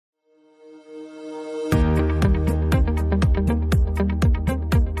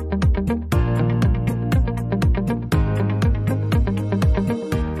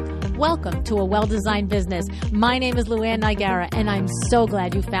to A Well-Designed Business. My name is LuAnn Nigara, and I'm so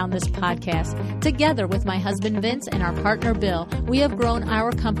glad you found this podcast. Together with my husband Vince and our partner Bill, we have grown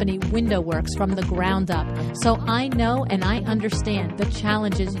our company WindowWorks from the ground up. So I know and I understand the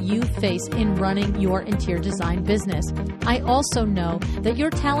challenges you face in running your interior design business. I also know that your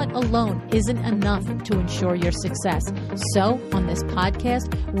talent alone isn't enough to ensure your success. So on this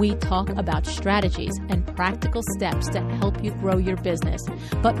podcast, we talk about strategies and practical steps to help you grow your business.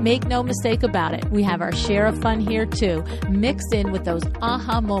 But make no mistake about it, we have our share of fun here too, mixed in with those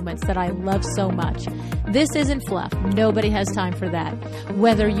aha moments that I love so much. This isn't fluff. Nobody has time for that.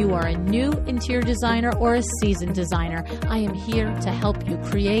 Whether you are a new interior designer or a seasoned designer, I am here to help you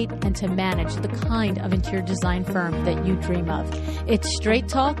create and to manage the kind of interior design firm that you dream of. It's straight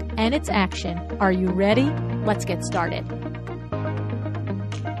talk and it's action. Are you ready? Let's get started.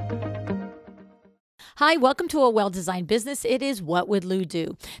 Hi, welcome to A Well-Designed Business. It is What Would Lou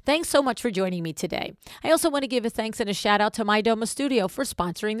Do? Thanks so much for joining me today. I also want to give a thanks and a shout out to My Domo Studio for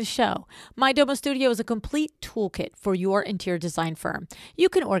sponsoring the show. My Domo Studio is a complete toolkit for your interior design firm. You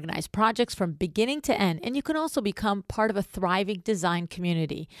can organize projects from beginning to end, and you can also become part of a thriving design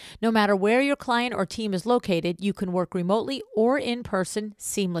community. No matter where your client or team is located, you can work remotely or in person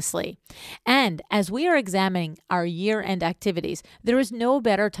seamlessly. And as we are examining our year-end activities, there is no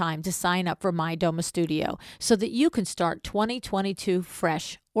better time to sign up for My Domo Studio so that you can start 2022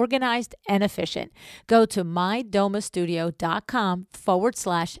 fresh, organized, and efficient. Go to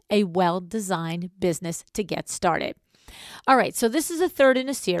mydomostudio.com/a well-designed business to get started. All right, so this is the third in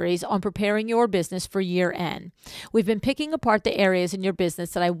a series on preparing your business for year end. We've been picking apart the areas in your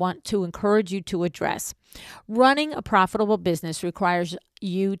business that I want to encourage you to address. Running a profitable business requires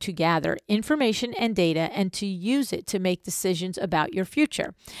you to gather information and data and to use it to make decisions about your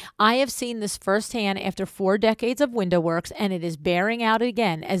future. I have seen this firsthand after 4 decades of WindowWorks, and it is bearing out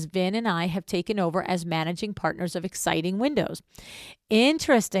again as Vin and I have taken over as managing partners of Exciting Windows.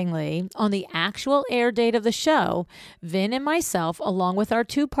 Interestingly, on the actual air date of the show, Vin and myself, along with our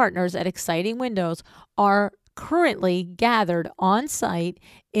 2 partners at Exciting Windows, are currently gathered on site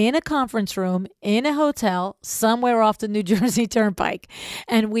in a conference room in a hotel somewhere off the New Jersey Turnpike.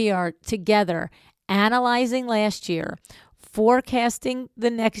 And we are together analyzing last year, forecasting the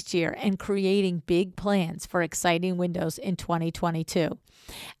next year, and creating big plans for Exciting Windows in 2022.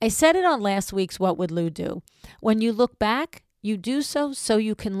 I said it on last week's What Would Lou Do? When you look back, you do so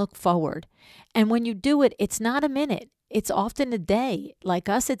you can look forward. And when you do it, it's not a minute. It's often a day. Like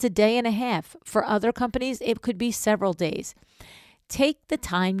us, it's a day and a half. For other companies, it could be several days. Take the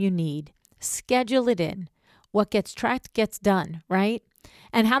time you need. Schedule it in. What gets tracked gets done, right?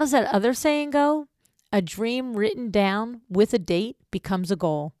 And how does that other saying go? A dream written down with a date becomes a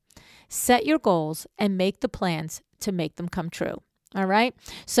goal. Set your goals and make the plans to make them come true. All right?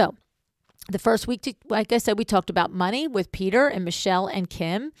 So, the first week, like I said, we talked about money with Peter and Michelle and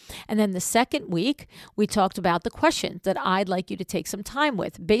Kim. And then the second week, we talked about the questions that I'd like you to take some time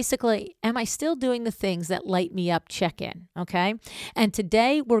with. Basically, am I still doing the things that light me up? Check-in, okay? And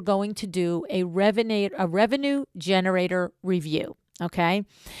today, we're going to do a revenue generator review, okay?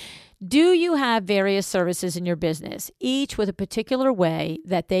 Do you have various services in your business, each with a particular way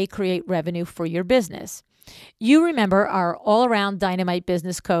that they create revenue for your business? You remember our all-around dynamite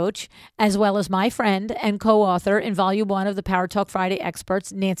business coach, as well as my friend and co-author in Volume 1 of the Power Talk Friday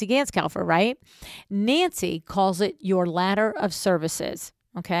Experts, Nancy Ganskalfer, right? Nancy calls it your ladder of services.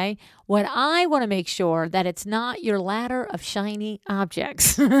 Okay. What I want to make sure that it's not your ladder of shiny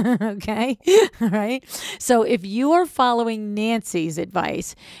objects. Okay. All right. So if you are following Nancy's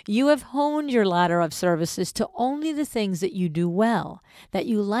advice, you have honed your ladder of services to only the things that you do well, that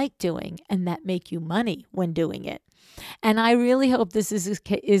you like doing, and that make you money when doing it. And I really hope this is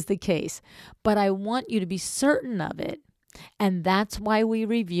the case, but I want you to be certain of it. And that's why we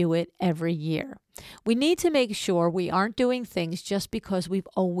review it every year. We need to make sure we aren't doing things just because we've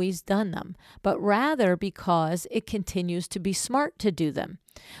always done them, but rather because it continues to be smart to do them.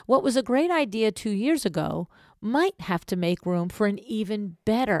 What was a great idea 2 years ago might have to make room for an even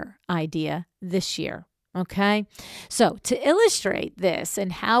better idea this year. Okay, so to illustrate this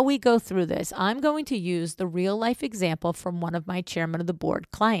and how we go through this, I'm going to use the real life example from one of my chairman of the board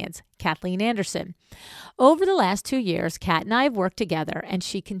clients, Kathleen Anderson. Over the last 2 years, Kat and I have worked together, and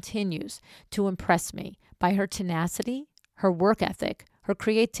she continues to impress me by her tenacity, her work ethic, her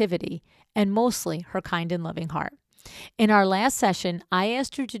creativity, and mostly her kind and loving heart. In our last session, I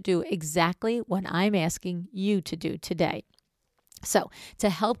asked her to do exactly what I'm asking you to do today. So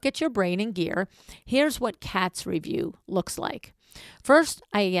to help get your brain in gear, here's what Kat's review looks like. First,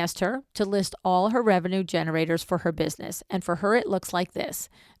 I asked her to list all her revenue generators for her business. And for her, it looks like this.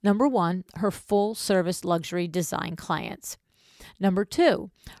 Number 1, her full service luxury design clients. Number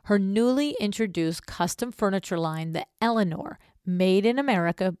 2, her newly introduced custom furniture line, the Eleanor, made in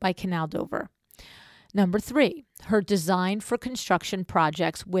America by Canal Dover. Number 3, her design for construction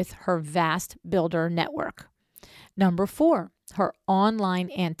projects with her vast builder network. Number 4, her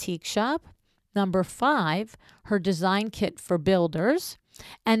online antique shop. Number 5, her design kit for builders.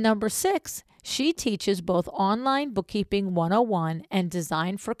 And number 6, she teaches both online bookkeeping 101 and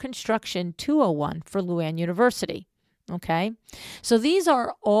design for construction 201 for LuAnn University. Okay, so these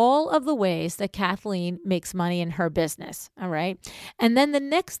are all of the ways that Kathleen makes money in her business. All right. And then the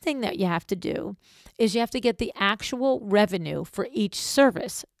next thing that you have to do is you have to get the actual revenue for each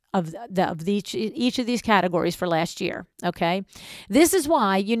service of each of these categories for last year. Okay. This is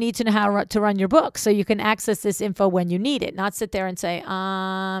why you need to know how to run your book so you can access this info when you need it, not sit there and say,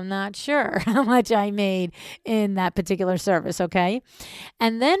 I'm not sure how much I made in that particular service. Okay.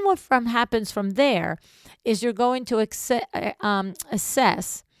 And then what happens from there is you're going to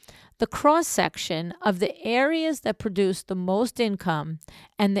assess the cross-section of the areas that produce the most income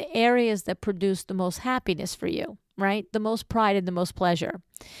and the areas that produce the most happiness for you, right? The most pride and the most pleasure.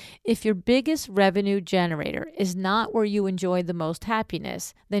 If your biggest revenue generator is not where you enjoy the most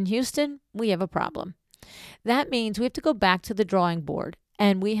happiness, then Houston, we have a problem. That means we have to go back to the drawing board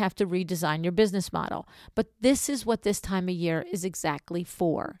and we have to redesign your business model. But this is what this time of year is exactly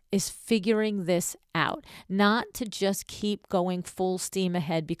for, is figuring this out, not to just keep going full steam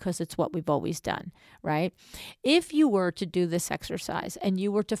ahead because it's what we've always done, right? If you were to do this exercise and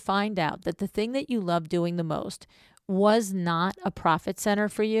you were to find out that the thing that you love doing the most was not a profit center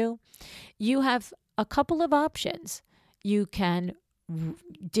for you, you have a couple of options. You can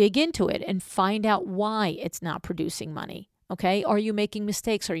dig into it and find out why it's not producing money. Okay, are you making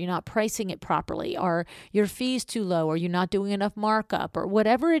mistakes? Are you not pricing it properly? Are your fees too low? Are you not doing enough markup? Or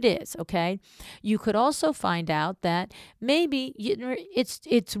whatever it is, okay? You could also find out that maybe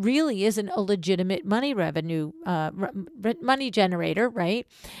it's really isn't a legitimate money generator, right?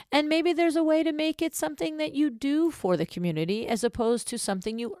 And maybe there's a way to make it something that you do for the community as opposed to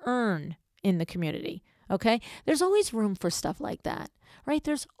something you earn in the community, okay? There's always room for stuff like that. Right?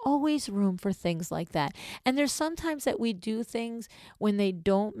 There's always room for things like that. And there's sometimes that we do things when they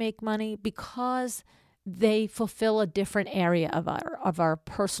don't make money because they fulfill a different area of our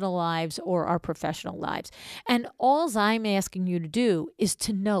personal lives or our professional lives. And all I'm asking you to do is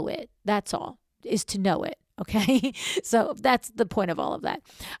to know it. That's all, is to know it. Okay? So that's the point of all of that.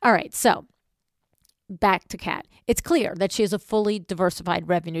 All right. So back to Kat. It's clear that she has a fully diversified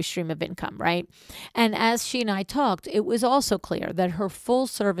revenue stream of income, right? And as she and I talked, it was also clear that her full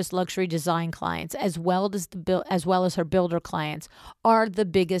service luxury design clients, as well as her builder clients, are the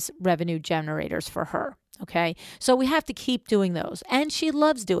biggest revenue generators for her. Okay, so we have to keep doing those, and she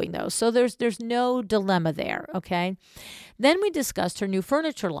loves doing those. So there's no dilemma there. Okay, then we discussed her new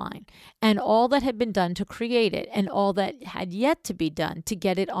furniture line and all that had been done to create it, and all that had yet to be done to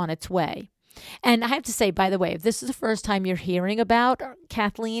get it on its way. And I have to say, by the way, if this is the first time you're hearing about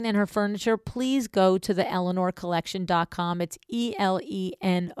Kathleen and her furniture, please go to the eleanorcollection.com. It's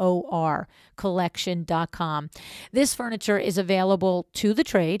ELENOR collection.com. This furniture is available to the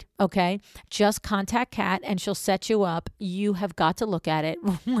trade, okay? Just contact Kat and she'll set you up. You have got to look at it.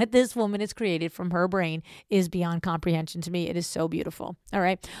 What this woman has created from her brain is beyond comprehension to me. It is so beautiful. All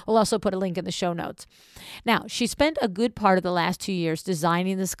right. We'll also put a link in the show notes. Now, she spent a good part of the last 2 years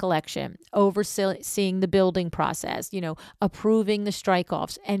designing this collection, overseeing the building process, approving the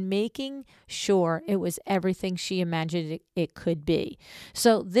strike-offs, and making sure it was everything she imagined it could be.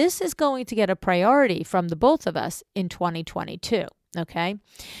 So this is going to get a priority from the both of us in 2022, okay?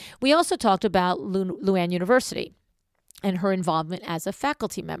 We also talked about LuAnn University and her involvement as a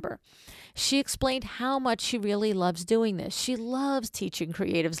faculty member. She explained how much she really loves doing this. She loves teaching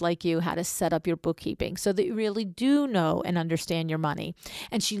creatives like you how to set up your bookkeeping so that you really do know and understand your money.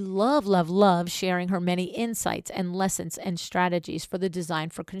 And she loves sharing her many insights and lessons and strategies for the design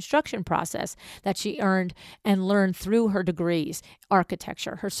for construction process that she earned and learned through her degrees,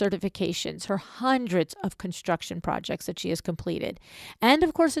 architecture, her certifications, her hundreds of construction projects that she has completed. And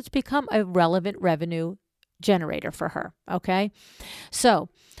of course, it's become a relevant revenue generator for her. Okay. So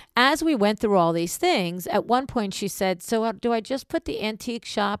as we went through all these things, at one point she said, so do I just put the antique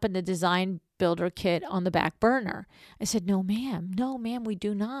shop and the design builder kit on the back burner? I said, no, ma'am, we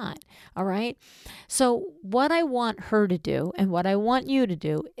do not. All right. So what I want her to do and what I want you to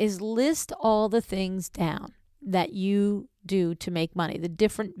do is list all the things down that you do to make money, the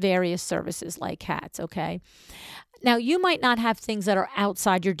different various services like Kat's. Okay. Now, you might not have things that are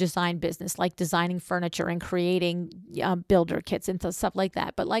outside your design business, like designing furniture and creating builder kits and stuff like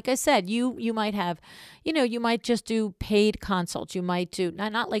that. But like I said, you might have, you might just do paid consults. You might do,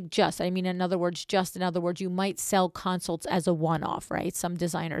 not like just, I mean, in other words, you might sell consults as a one-off, right? Some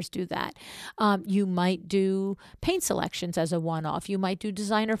designers do that. You might do paint selections as a one-off. You might do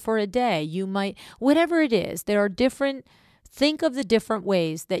designer for a day. You might, whatever it is, there are different, think of the different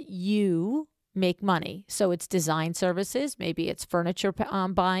ways that you make money. So it's design services, maybe it's furniture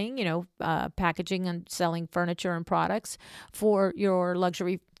buying, packaging and selling furniture and products for your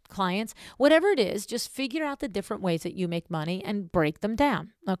luxury clients. Whatever it is, just figure out the different ways that you make money and break them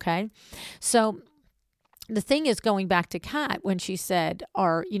down, okay? So the thing is, going back to Kat, when she said,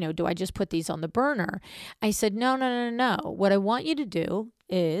 do I just put these on the burner? I said, no. What I want you to do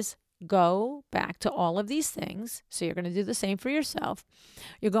is go back to all of these things. So you're going to do the same for yourself.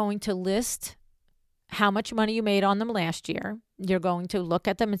 You're going to list how much money you made on them last year. You're going to look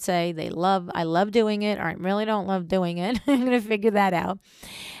at them and say, I love doing it, or I really don't love doing it. I'm going to figure that out.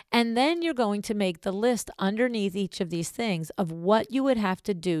 And then you're going to make the list underneath each of these things of what you would have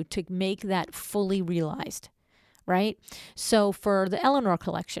to do to make that fully realized. Right? So for the Eleanor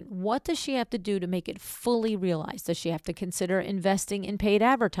collection, what does she have to do to make it fully realized? Does she have to consider investing in paid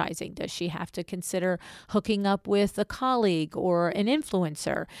advertising? Does she have to consider hooking up with a colleague or an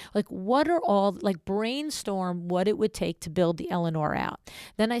influencer? Like, brainstorm what it would take to build the Eleanor out.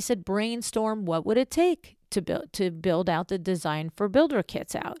 Then I said, brainstorm what would it take to build out the design for builder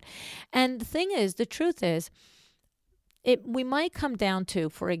kits out. And the truth is, we might come down to,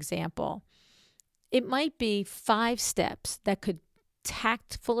 for example, it might be 5 steps that could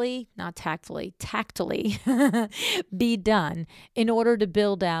tactfully be done in order to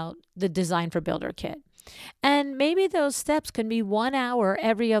build out the design for builder kit. And maybe those steps can be 1 hour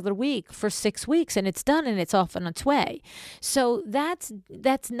every other week for 6 weeks, and it's done and it's off on its way. So that's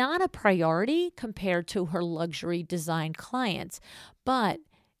not a priority compared to her luxury design clients, but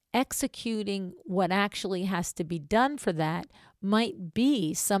executing what actually has to be done for that might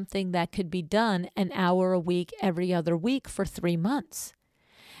be something that could be done 1 hour a week, every other week for 3 months.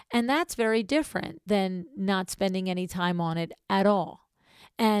 And that's very different than not spending any time on it at all.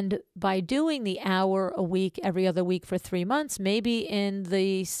 And by doing the hour a week, every other week for 3 months, maybe in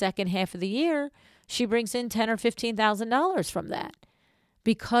the second half of the year, she brings in $10,000 or $15,000 from that,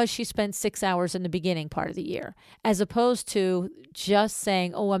 because she spent 6 hours in the beginning part of the year, as opposed to just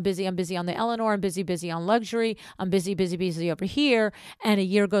saying, oh, I'm busy on the Eleanor, I'm busy on luxury, I'm busy over here, and a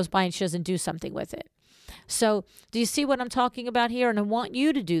year goes by and she doesn't do something with it. So do you see what I'm talking about here? And I want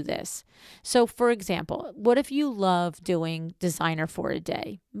you to do this. So for example, what if you love doing designer for a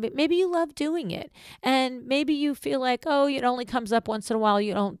day? Maybe you love doing it, and maybe you feel like, oh, it only comes up once in a while.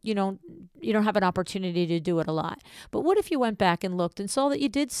 You don't have an opportunity to do it a lot. But what if you went back and looked and saw that you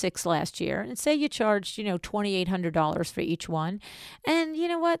did 6 last year, and say you charged, $2,800 for each one. And you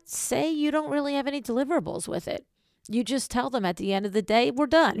know what? Say you don't really have any deliverables with it. You just tell them at the end of the day, we're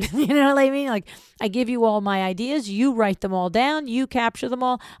done. You know what I mean? Like, I give you all my ideas, you write them all down, you capture them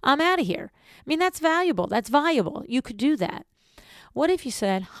all, I'm out of here. I mean, that's valuable. That's viable. You could do that. What if you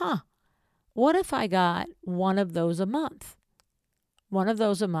said, what if I got one of those a month? One of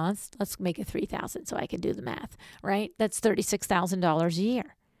those a month, let's make it 3,000 so I can do the math, right? That's $36,000 a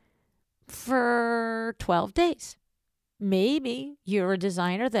year for 12 days. Maybe you're a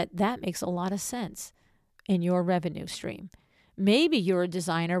designer that makes a lot of sense in your revenue stream. Maybe you're a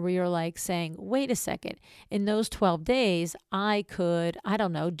designer where you're like saying, wait a second, in those 12 days, I could,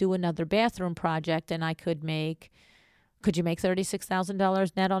 do another bathroom project, and could you make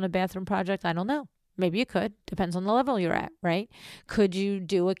 $36,000 net on a bathroom project? I don't know. Maybe you could. Depends on the level you're at, right? Could you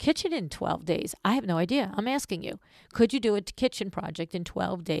do a kitchen in 12 days? I have no idea. I'm asking you. Could you do a kitchen project in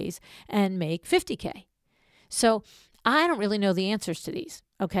 12 days and make $50K? So I don't really know the answers to these,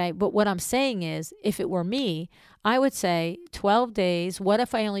 okay? But what I'm saying is, if it were me, I would say 12 days, what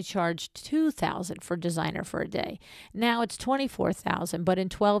if I only charged $2,000 for designer for a day? Now it's $24,000, but in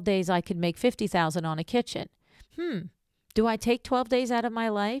 12 days I could make $50,000 on a kitchen. Do I take 12 days out of my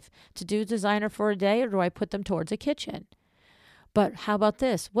life to do designer for a day, or do I put them towards a kitchen? But how about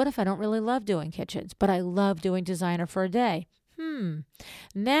this? What if I don't really love doing kitchens, but I love doing designer for a day?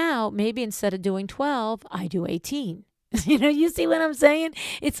 Now maybe instead of doing 12, I do 18. You see what I'm saying?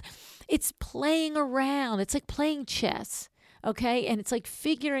 It's playing around. It's like playing chess, okay? And it's like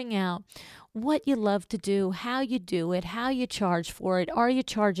figuring out what you love to do, how you do it, how you charge for it. Are you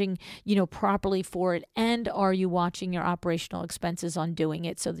charging, properly for it? And are you watching your operational expenses on doing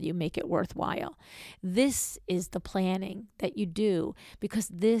it so that you make it worthwhile? This is the planning that you do, because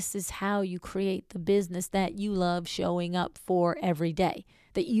this is how you create the business that you love showing up for every day,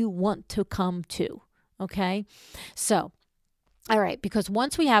 that you want to come to. Okay? So, all right, because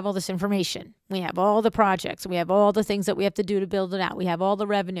once we have all this information, we have all the projects, we have all the things that we have to do to build it out, we have all the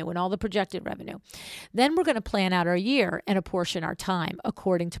revenue and all the projected revenue, then we're going to plan out our year and apportion our time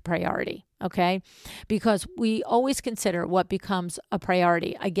according to priority, okay? Because we always consider what becomes a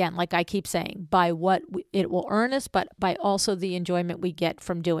priority, again, like I keep saying, by what it will earn us, but by also the enjoyment we get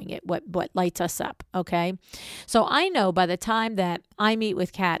from doing it, what lights us up, okay? So I know by the time that I meet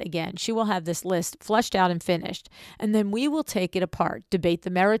with Kat again, she will have this list fleshed out and finished, and then we will take it apart, debate the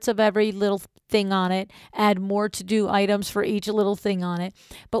merits of every little thing on it, add more to-do items for each little thing on it,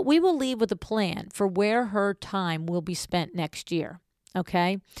 but we will leave with a plan for where her time will be spent next year,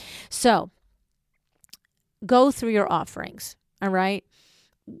 okay? So go through your offerings, all right?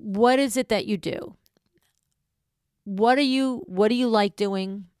 What is it that you do? What do you like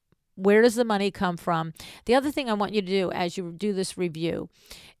doing? Where does the money come from? The other thing I want you to do as you do this review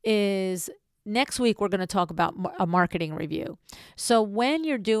is next week we're going to talk about a marketing review. So when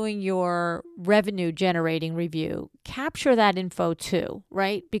you're doing your revenue generating review, capture that info too,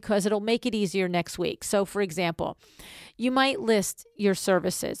 right? Because it'll make it easier next week. So for example, you might list your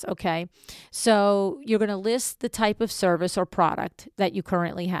services, okay? So you're going to list the type of service or product that you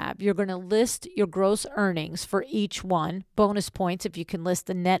currently have. You're going to list your gross earnings for each one. Bonus points if you can list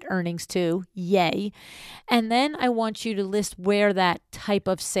the net earnings too. Yay. And then I want you to list where that type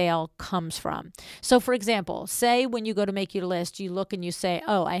of sale comes from. So for example, say when you go to make your list, you look and you say,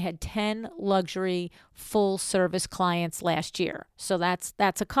 oh, I had 10 luxury full service clients last year. So that's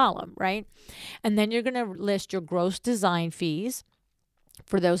a column, right? And then you're going to list your gross design fees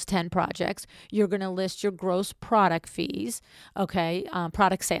for those 10 projects. You're going to list your gross product fees, okay,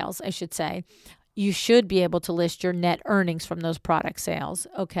 product sales, I should say. You should be able to list your net earnings from those product sales,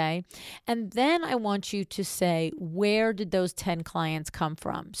 okay? And then I want you to say, where did those 10 clients come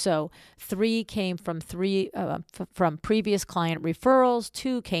from? So 3 came from from previous client referrals,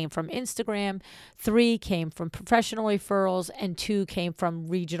 2 came from Instagram, 3 came from professional referrals, and 2 came from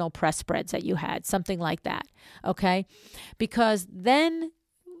regional press spreads that you had, something like that, okay? Because then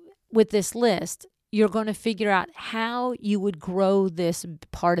with this list, you're going to figure out how you would grow this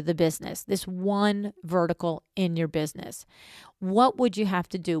part of the business, this one vertical in your business. What would you have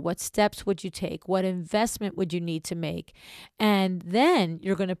to do? What steps would you take? What investment would you need to make? And then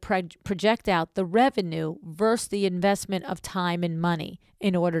you're going to project out the revenue versus the investment of time and money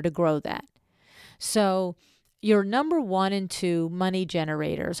in order to grow that. So your number 1 and 2 money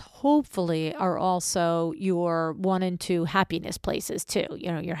generators hopefully are also your 1 and 2 happiness places too,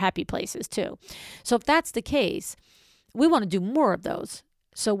 your happy places too. So if that's the case, we want to do more of those.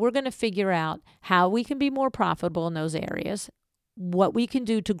 So we're going to figure out how we can be more profitable in those areas, what we can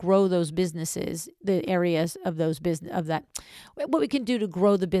do to grow those businesses, the areas of those what we can do to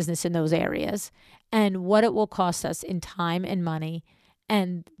grow the business in those areas, and what it will cost us in time and money,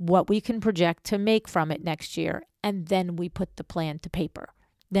 and what we can project to make from it next year. And then we put the plan to paper.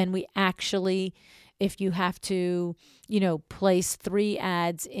 Then we actually, if you have to, place 3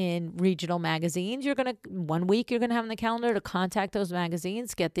 ads in regional magazines, 1 week you're going to have on the calendar to contact those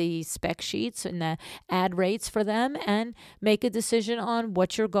magazines, get the spec sheets and the ad rates for them, and make a decision on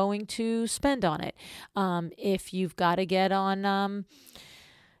what you're going to spend on it. If you've got to get on,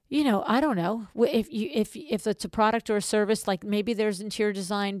 I don't know, if it's a product or a service, like maybe there's interior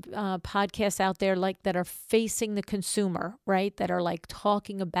design podcasts out there like that are facing the consumer, right? That are like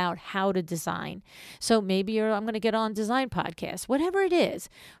talking about how to design. So maybe I'm going to get on design podcasts, whatever it is,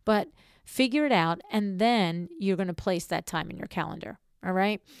 but figure it out. And then you're going to place that time in your calendar. All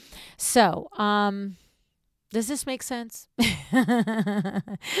right. So, does this make sense?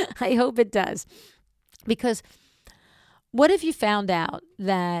 I hope it does, because what if you found out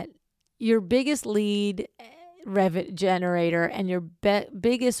that your biggest lead generator and your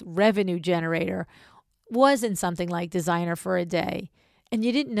biggest revenue generator was in something like Designer for a Day, and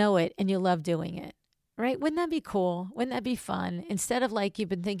you didn't know it and you love doing it, right? Wouldn't that be cool? Wouldn't that be fun? Instead of like you've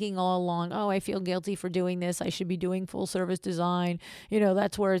been thinking all along, oh, I feel guilty for doing this, I should be doing full service design,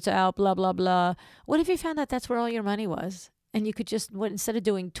 that's where it's out, blah, blah, blah. What if you found out that's where all your money was? And you could just, instead of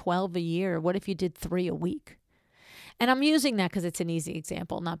doing 12 a year, what if you did 3 a week? And I'm using that because it's an easy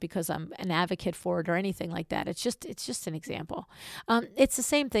example, not because I'm an advocate for it or anything like that. It's just an example. It's the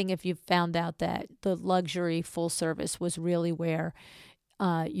same thing if you found out that the luxury full service was really where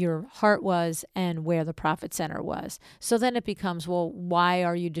your heart was and where the profit center was. So then it becomes, well, why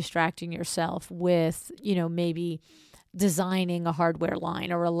are you distracting yourself with, maybe designing a hardware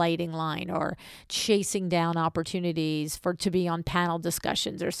line or a lighting line or chasing down opportunities to be on panel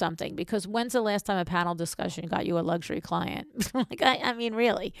discussions or something? Because when's the last time a panel discussion got you a luxury client? I mean,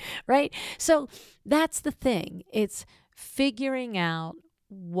 really, right? So that's the thing. It's figuring out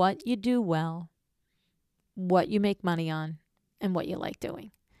what you do well, what you make money on, and what you like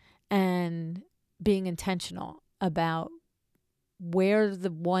doing, and being intentional about where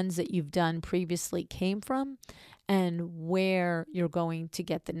the ones that you've done previously came from and where you're going to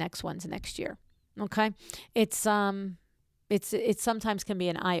get the next ones next year. Okay. It sometimes can be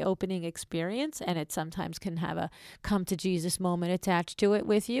an eye-opening experience, and it sometimes can have a come to Jesus moment attached to it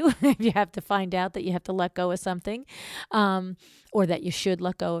with you. You have to find out that you have to let go of something, or that you should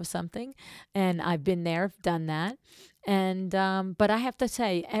let go of something. And I've been there, done that. And, but I have to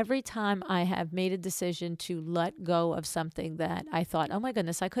say, every time I have made a decision to let go of something that I thought, oh my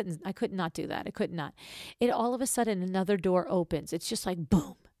goodness, I could not do that. I could not. It all of a sudden, another door opens. It's just like,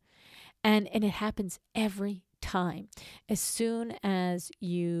 boom. And it happens every time. As soon as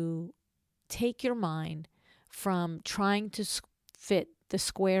you take your mind from trying to fit the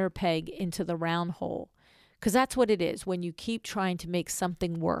square peg into the round hole, because that's what it is. When you keep trying to make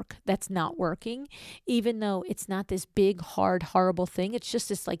something work that's not working, even though it's not this big, hard, horrible thing, it's just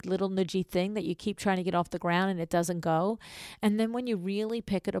this like little nudgy thing that you keep trying to get off the ground and it doesn't go. And then when you really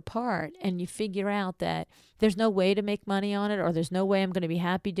pick it apart and you figure out that there's no way to make money on it, or there's no way I'm going to be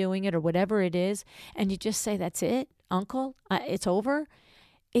happy doing it, or whatever it is, and you just say, that's it, uncle, it's over.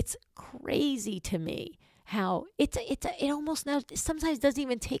 It's crazy to me how it almost now sometimes doesn't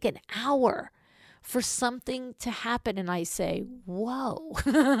even take an hour for something to happen, and I say, whoa,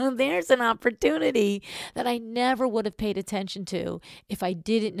 there's an opportunity that I never would have paid attention to if I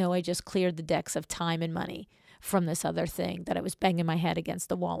didn't know I just cleared the decks of time and money from this other thing that I was banging my head against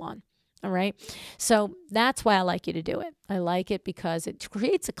the wall on. All right. So that's why I like you to do it. I like it because it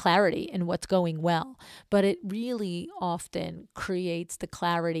creates a clarity in what's going well, but it really often creates the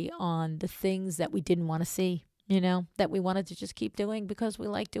clarity on the things that we didn't want to see. That we wanted to just keep doing because we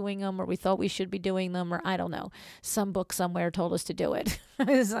like doing them, or we thought we should be doing them, or I don't know, some book somewhere told us to do it.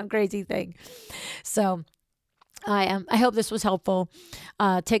 Some crazy thing. So I hope this was helpful.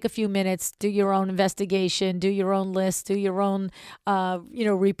 Take a few minutes, do your own investigation, do your own list, do your own,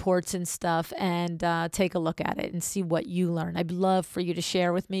 reports and stuff, and take a look at it and see what you learn. I'd love for you to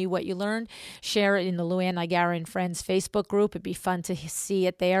share with me what you learned. Share it in the LuAnn Nigara and Friends Facebook group. It'd be fun to see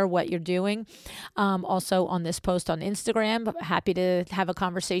it there, what you're doing. Also on this post on Instagram, happy to have a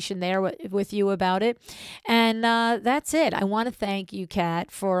conversation there with you about it. And that's it. I want to thank you,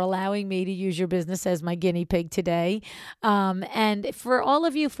 Kat, for allowing me to use your business as my guinea pig today. And for all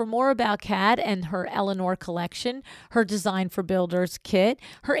of you, for more about Kat and her Eleanor collection, her Design for Builders kit,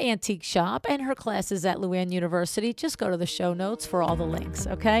 her antique shop, and her classes at LuAnn University, just go to the show notes for all the links,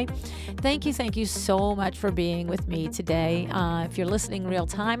 okay? Thank you so much for being with me today. If you're listening real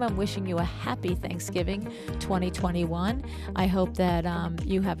time, I'm wishing you a happy Thanksgiving 2021. I hope that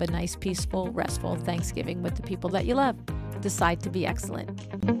you have a nice, peaceful, restful Thanksgiving with the people that you love. Decide to be excellent.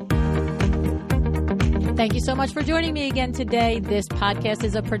 Thank you so much for joining me again today. This podcast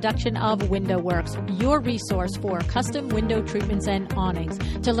is a production of WindowWorks, your resource for custom window treatments and awnings.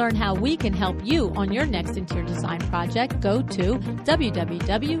 To learn how we can help you on your next interior design project, go to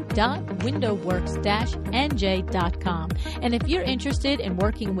www.windowworks-nj.com. And if you're interested in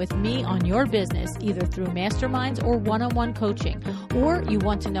working with me on your business, either through masterminds or one-on-one coaching, or you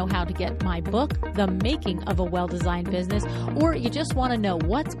want to know how to get my book, The Making of a Well-Designed Business, or you just want to know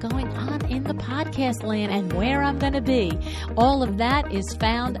what's going on in the podcast land and where I'm going to be, all of that is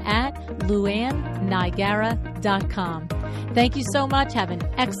found at LuAnnNigara.com. Thank you so much. Have an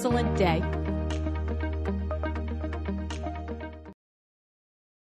excellent day.